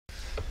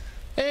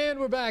And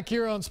we're back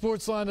here on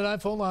SportsLine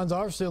tonight. Phone lines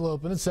are still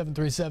open at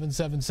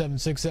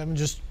 737-7767.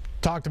 Just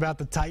talked about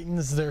the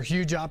Titans, their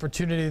huge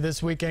opportunity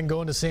this weekend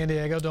going to San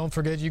Diego. Don't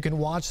forget you can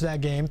watch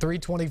that game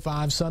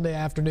 3:25 Sunday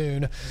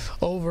afternoon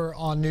over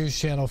on News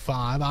Channel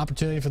 5.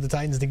 Opportunity for the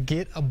Titans to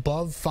get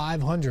above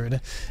 500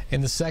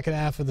 in the second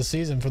half of the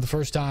season for the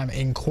first time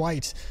in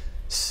quite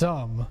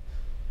some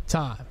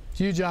time.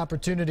 Huge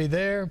opportunity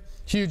there.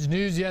 Huge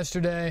news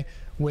yesterday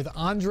with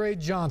Andre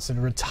Johnson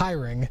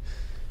retiring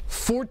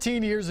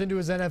 14 years into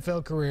his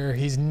NFL career.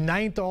 He's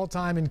 9th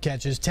all-time in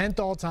catches, 10th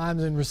all-time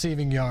in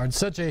receiving yards.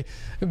 Such a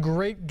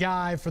great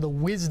guy for the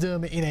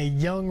wisdom in a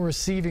young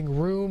receiving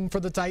room for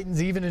the Titans,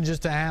 even in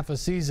just a half a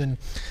season.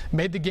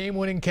 Made the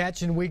game-winning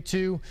catch in Week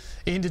 2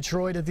 in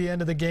Detroit at the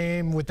end of the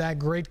game with that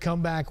great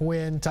comeback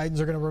win. Titans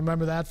are going to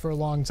remember that for a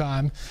long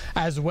time,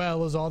 as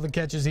well as all the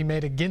catches he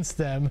made against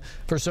them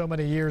for so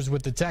many years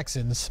with the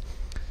Texans.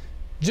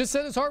 Just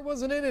said his heart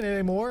wasn't in it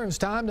anymore. It was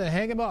time to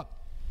hang him up.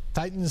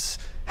 Titans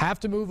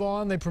have to move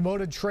on. They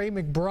promoted Trey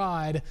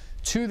McBride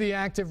to the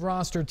active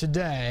roster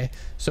today,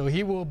 so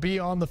he will be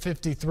on the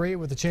 53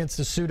 with a chance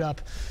to suit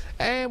up.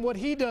 And what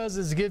he does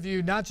is give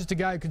you not just a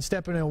guy who can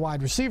step in a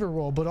wide receiver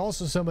role, but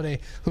also somebody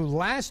who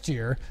last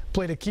year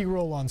played a key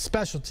role on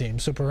special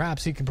teams, so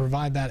perhaps he can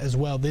provide that as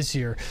well this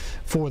year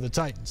for the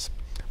Titans.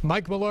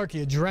 Mike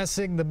Mularkey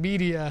addressing the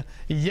media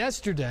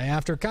yesterday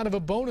after kind of a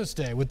bonus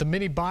day with the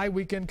mini bye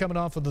weekend coming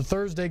off of the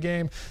Thursday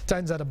game.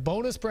 Titans had a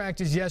bonus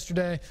practice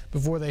yesterday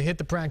before they hit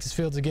the practice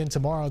fields again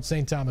tomorrow at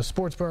St. Thomas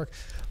Sports Park.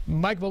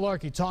 Mike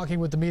Mularkey talking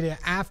with the media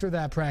after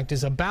that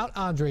practice about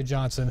Andre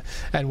Johnson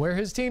and where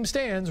his team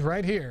stands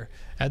right here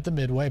at the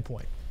midway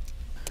point.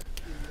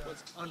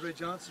 Was Andre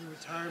Johnson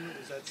retirement,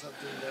 was that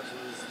something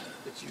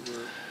that you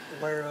were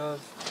aware of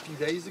a few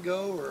days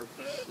ago, or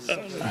is it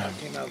something that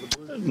came out of the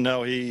blue?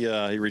 No, he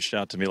reached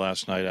out to me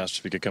last night, asked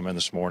if he could come in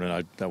this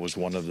morning. That was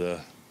one of the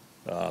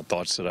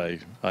thoughts that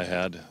I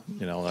had.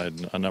 You know, I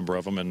had a number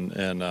of them, and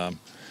you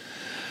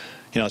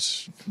know,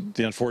 it's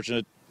the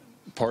unfortunate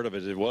part of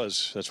it.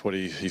 That's what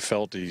he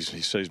felt. He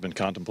said he's been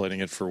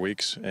contemplating it for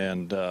weeks,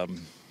 and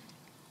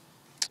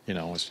you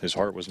know, his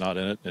heart was not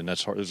in it, and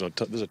that's hard. This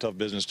is a tough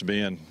business to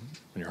be in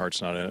when your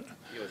heart's not in it.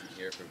 He wasn't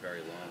here for very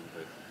long,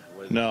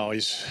 but no,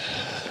 he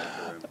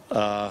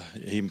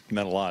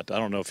meant a lot. I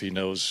don't know if he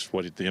knows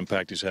what the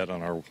impact he's had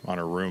on our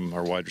room,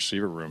 our wide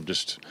receiver room,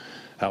 just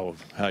how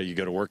you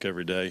go to work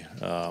every day.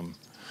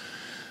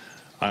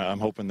 I'm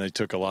hoping they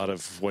took a lot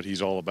of what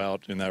he's all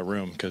about in that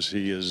room, because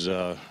he's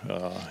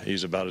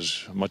about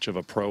as much of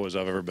a pro as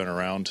I've ever been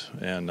around,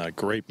 and a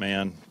great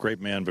man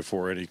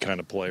before any kind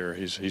of player.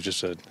 He's just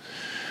said,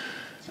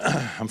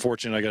 I'm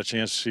fortunate I got a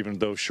chance, even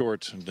though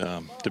short,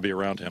 to be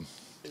around him.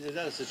 is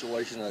that a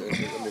situation that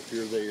if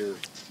you're there,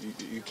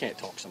 you can't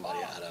talk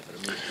somebody out of it?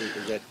 I mean,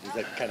 is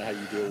that kind of how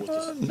you deal with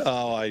this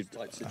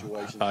type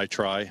situation? I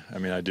try. I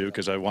mean, I do,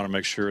 because I want to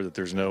make sure that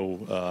there's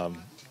no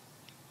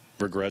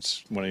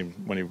regrets when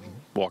he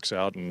walks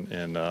out, but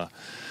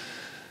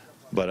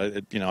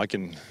you know, I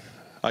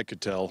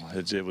could tell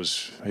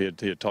he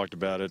had talked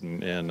about it,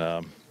 and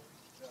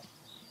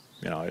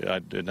you know,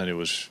 and it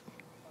was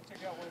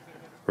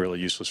really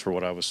useless for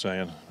what I was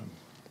saying.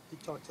 You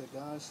talked to the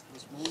guys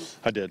this morning?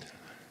 I did. Did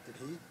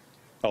he?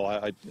 Oh,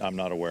 I'm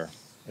not aware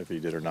if he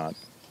did or not.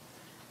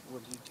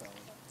 What did you tell him?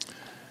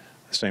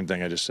 The same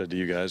thing I just said to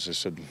you guys. I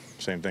said the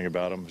same thing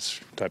about him. It's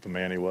the type of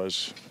man he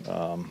was.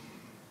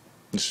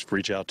 Just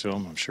reach out to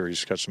him. I'm sure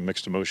he's got some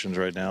mixed emotions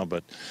right now,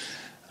 but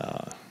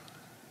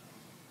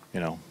you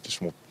know,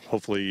 just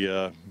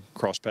hopefully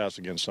cross paths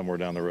again somewhere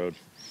down the road.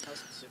 How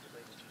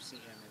specifically did you see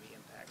him maybe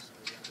impact some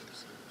of the younger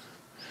receivers?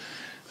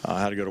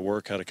 How to go to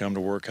work, how to come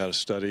to work, how to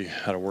study,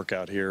 how to work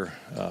out here.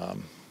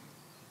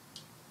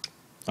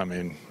 I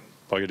mean,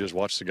 all you do is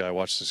watch the guy,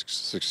 watch the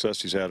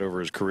success he's had over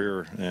his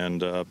career,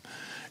 and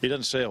he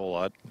doesn't say a whole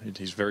lot.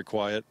 He's very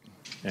quiet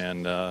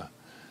and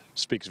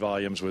speaks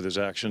volumes with his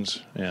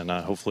actions, and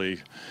hopefully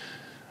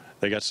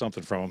they got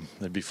something from him.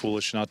 They'd be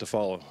foolish not to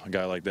follow a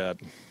guy like that.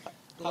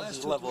 How's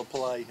his level of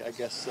play, I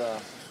guess,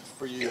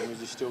 for you? I mean, is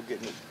he still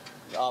getting it?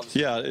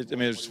 Obviously, Yeah, I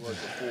mean, it's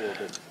before,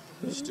 but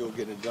he's still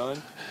getting it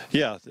done.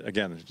 Yeah,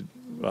 again,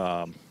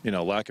 you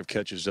know, lack of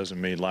catches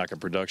doesn't mean lack of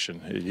production.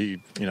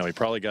 He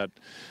probably got.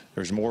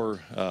 There's more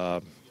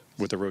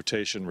with the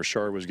rotation.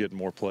 Rashard was getting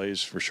more plays.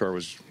 Rashard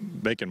was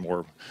making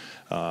more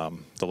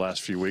the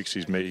last few weeks.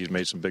 He's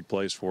made some big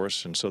plays for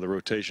us, and so the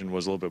rotation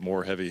was a little bit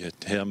more heavy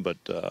at him. But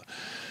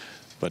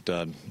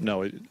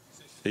no,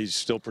 he's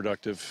still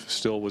productive.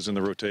 Still was in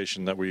the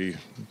rotation that we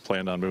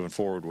planned on moving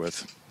forward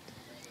with.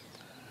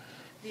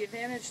 The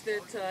advantage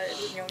that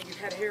you know, you've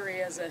had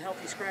Harry as a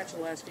healthy scratch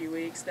the last few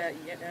weeks. That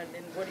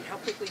and how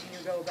quickly can you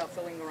go about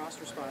filling the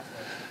roster spot?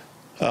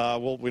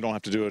 Well, we don't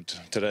have to do it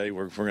today.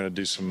 We're going to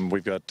do some.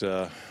 We've got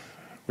a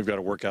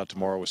workout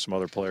tomorrow with some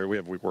other player. We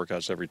have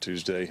workouts every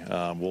Tuesday.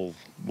 We'll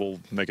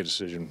make a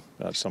decision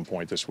at some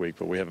point this week,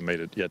 but we haven't made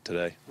it yet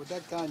today. Would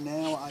that guy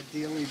now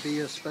ideally be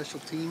a special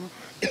teamer?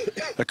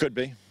 It could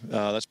be.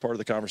 That's part of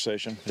the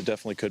conversation. It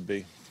definitely could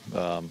be.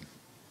 You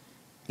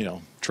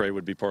know, Trey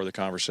would be part of the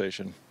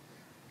conversation.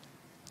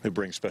 who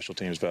brings special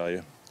teams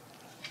value.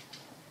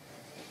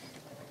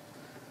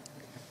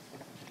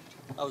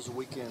 How was the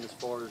weekend as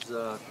far as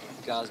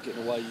guys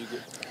getting away?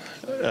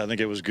 I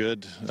think it was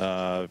good.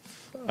 I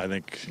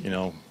think,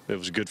 it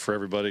was good for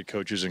everybody,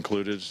 coaches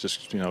included. It's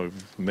just,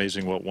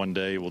 amazing what one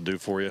day will do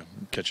for you,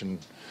 catching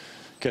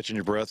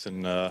your breath,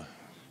 and I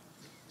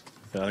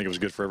think it was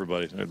good for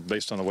everybody.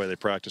 Based on the way they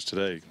practiced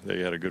today,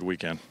 they had a good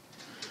weekend.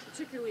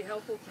 Particularly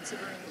helpful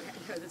considering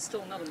it's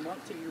still another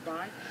month till you're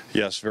by.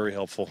 Yes, very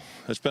helpful.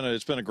 It's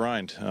been a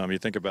grind. You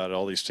think about it,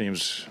 all these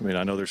teams. I mean,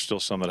 I know there's still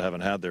some that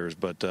haven't had theirs,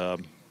 but that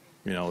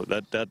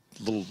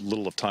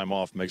little of time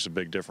off makes a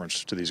big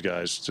difference to these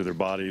guys, to their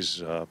bodies,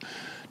 to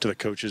the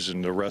coaches,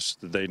 and the rest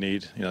that they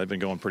need. They've been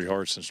going pretty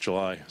hard since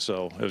July,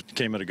 so it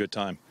came at a good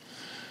time.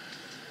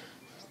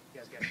 You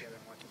guys got together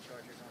and watched the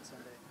Chargers on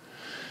Sunday?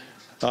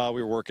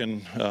 We were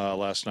working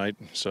last night,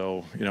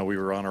 so we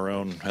were on our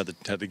own. Had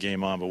the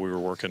game on, but we were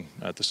working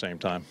at the same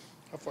time.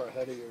 How far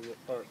ahead are you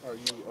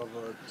of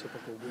a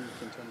typical week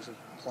in terms of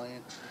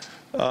playing?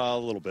 A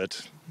little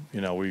bit.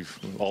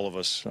 All of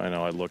us. I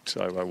know. I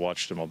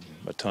watched them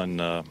a ton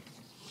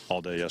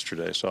all day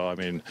yesterday. So I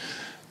mean,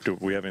 do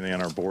we have anything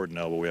on our board?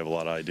 No, but we have a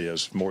lot of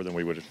ideas, more than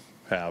we would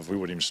have. We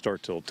wouldn't even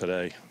start till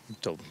today,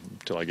 till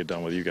I get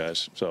done with you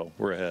guys. So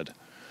we're ahead.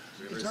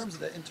 In terms of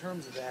that,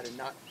 and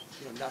not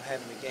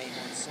having the game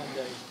on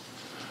Sunday,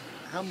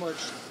 how much,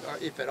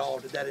 if at all,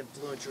 did that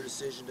influence your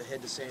decision to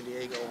head to San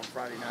Diego on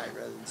Friday night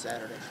rather than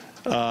Saturday?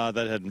 That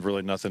had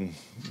really nothing.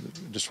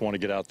 Just want to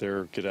get out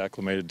there, get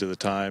acclimated to the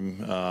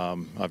time.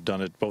 I've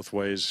done it both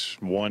ways,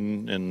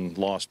 won and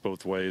lost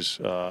both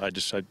ways. I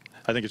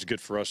think it's good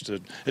for us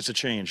to. It's a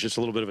change. It's a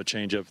little bit of a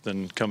change up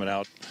than coming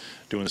out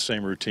doing the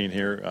same routine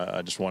here.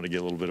 I just want to get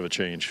a little bit of a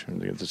change.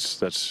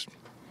 That's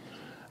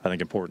I think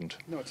important.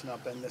 No, it's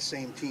not been the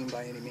same team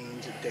by any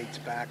means. It dates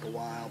back a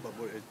while, but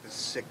the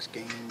 6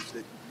 games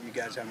that you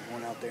guys haven't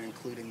won out there,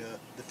 including the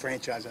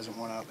franchise hasn't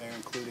won out there,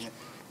 including it.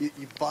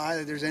 You buy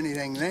that there's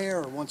anything there,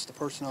 or once the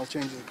personnel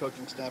changes, the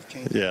coaching staff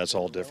changes? Yeah, it's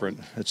all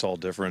different. It's all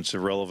different. It's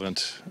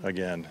irrelevant.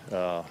 Again,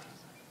 a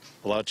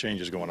lot of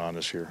changes going on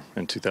this year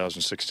in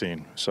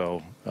 2016.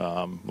 So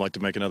I'd like to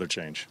make another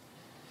change.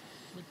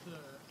 With the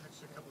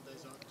extra couple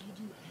days off, do you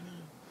do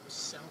any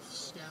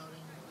self-scouting?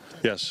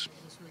 Yes.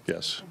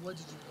 Yes. What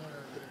did you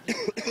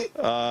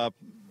learn?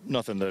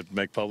 Nothing to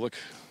make public,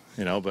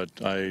 but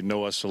I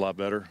know us a lot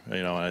better.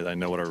 I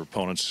know what our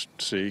opponents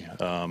see.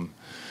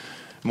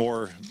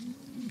 More,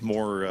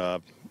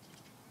 on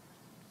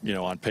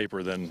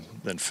paper than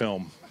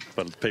film.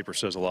 But the paper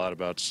says a lot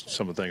about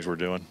some of the things we're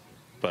doing.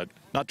 But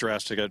not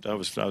drastic. I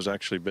was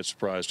actually a bit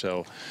surprised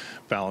how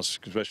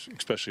balanced,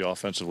 especially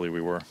offensively,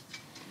 we were.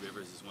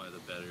 Rivers is one of the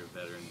better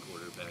veteran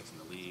quarterbacks in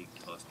the league.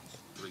 Tossed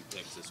 3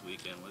 picks this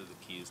weekend. What are the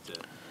keys to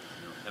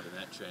having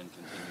that trend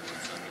continue on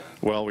Sunday?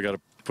 Well, we got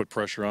to put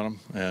pressure on them,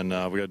 and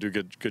we got to do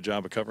a good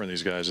job of covering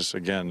these guys. It's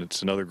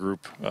another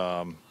group.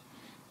 I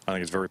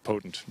think it's very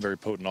potent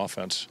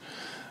offense.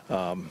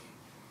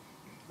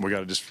 We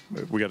got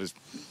to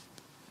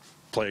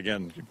play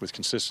again with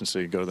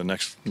consistency. Go to the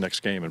next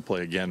game and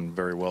play again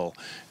very well,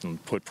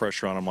 and put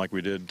pressure on them like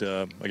we did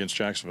against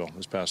Jacksonville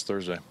this past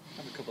Thursday.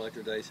 Have a couple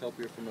extra days help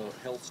you from a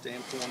health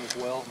standpoint as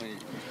well?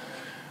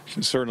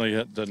 Certainly,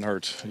 it doesn't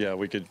hurt. Yeah,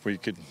 we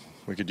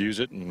could use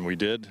it, and we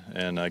did.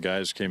 And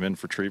guys came in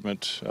for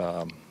treatment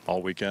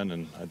all weekend,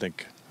 and I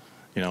think,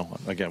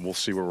 again, we'll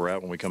see where we're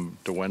at when we come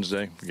to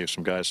Wednesday. We gave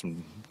some guys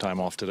some time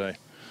off today.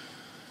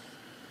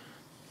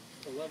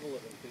 The level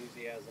of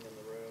enthusiasm in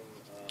the room,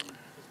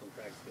 just on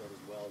practice field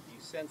as well. Do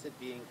you sense it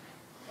being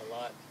a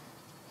lot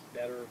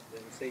better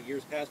than, say,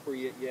 years past where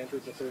you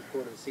entered the third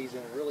quarter of the season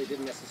and really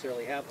didn't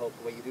necessarily have hope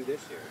the way you do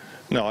this year?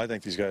 No, I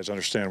think these guys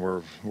understand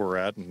where we're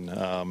at, and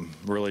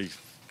really,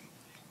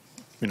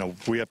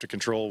 we have to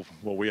control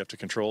what we have to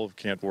control.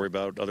 Can't worry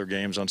about other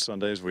games on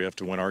Sundays. We have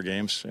to win our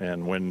games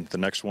and win the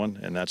next one,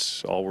 and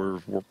that's all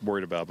we're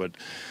worried about. But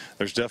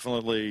there's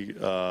definitely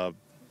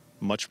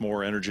much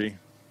more energy,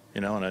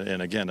 and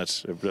again,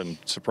 it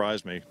doesn't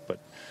surprise me.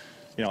 But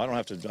I don't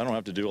have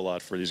to do a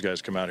lot for these guys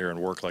to come out here and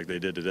work like they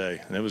did today.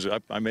 And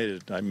I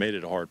made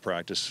it a hard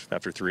practice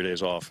after 3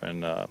 days off,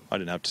 and I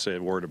didn't have to say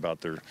a word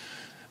about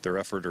their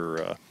effort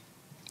or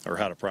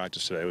how to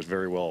practice today. It was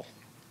very well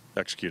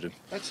executed.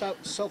 That's how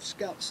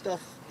self-scout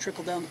stuff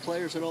trickle down to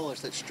players at all, or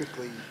is that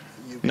strictly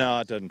you guys?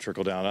 No, it doesn't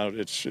trickle down.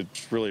 It's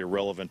really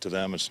irrelevant to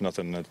them. It's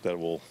nothing that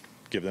will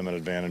give them an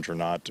advantage or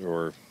not,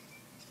 or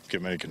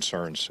give them any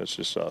concerns. It's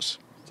just us.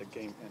 It's a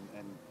game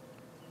and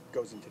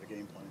goes into the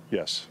game plan.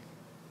 Yes.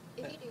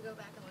 If you do go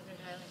back and look at a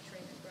guy like Trey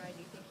McBride, do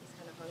you think he's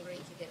kind of hungry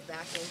to get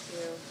back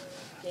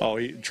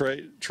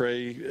into?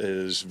 Trey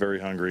is very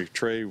hungry.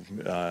 Trey,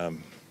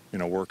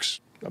 works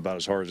about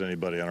as hard as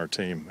anybody on our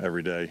team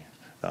every day.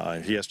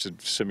 He has to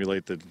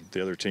simulate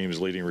the other team's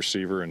leading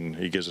receiver, and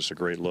he gives us a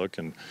great look.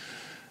 And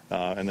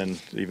then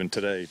even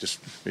today,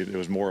 it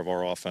was more of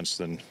our offense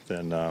than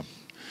the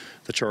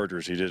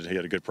Chargers. He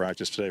had a good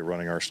practice today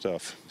running our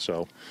stuff.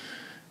 So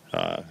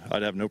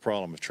I'd have no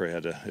problem if Trey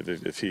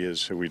if he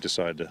is who we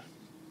decide to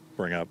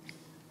bring up.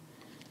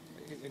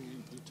 And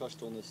you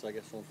touched on this, I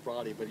guess, on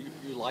Friday, but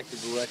you like the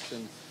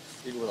direction,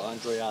 even with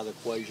Andre out of the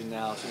equation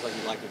now. It seems like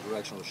you like the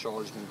direction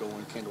Rashard's been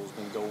going, Kendall's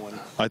been going.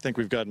 I think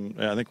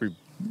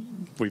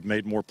we've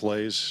made more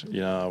plays.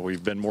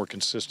 We've been more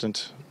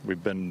consistent.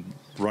 We've been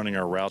running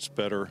our routes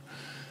better.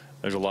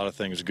 There's a lot of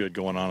things good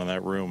going on in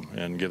that room,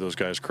 and give those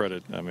guys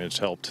credit. I mean, it's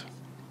helped.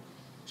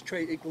 Is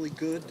Trey equally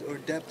good or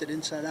depth at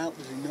inside out?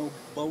 Does he know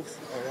both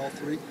or all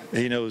three?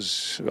 He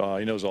knows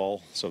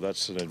all, so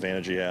that's an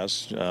advantage he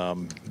has.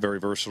 Very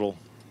versatile,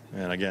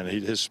 and again,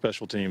 his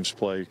special teams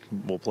play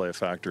will play a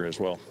factor as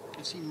well.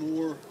 Is he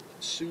more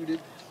suited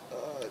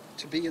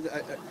to be in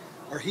the?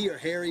 Are he or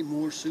Harry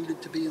more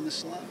suited to be in the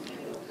slot?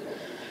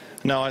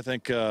 No, I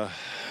think I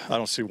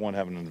don't see one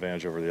having an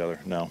advantage over the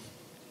other. No.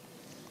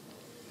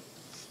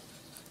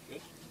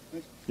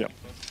 Good. Yeah.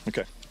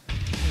 Okay.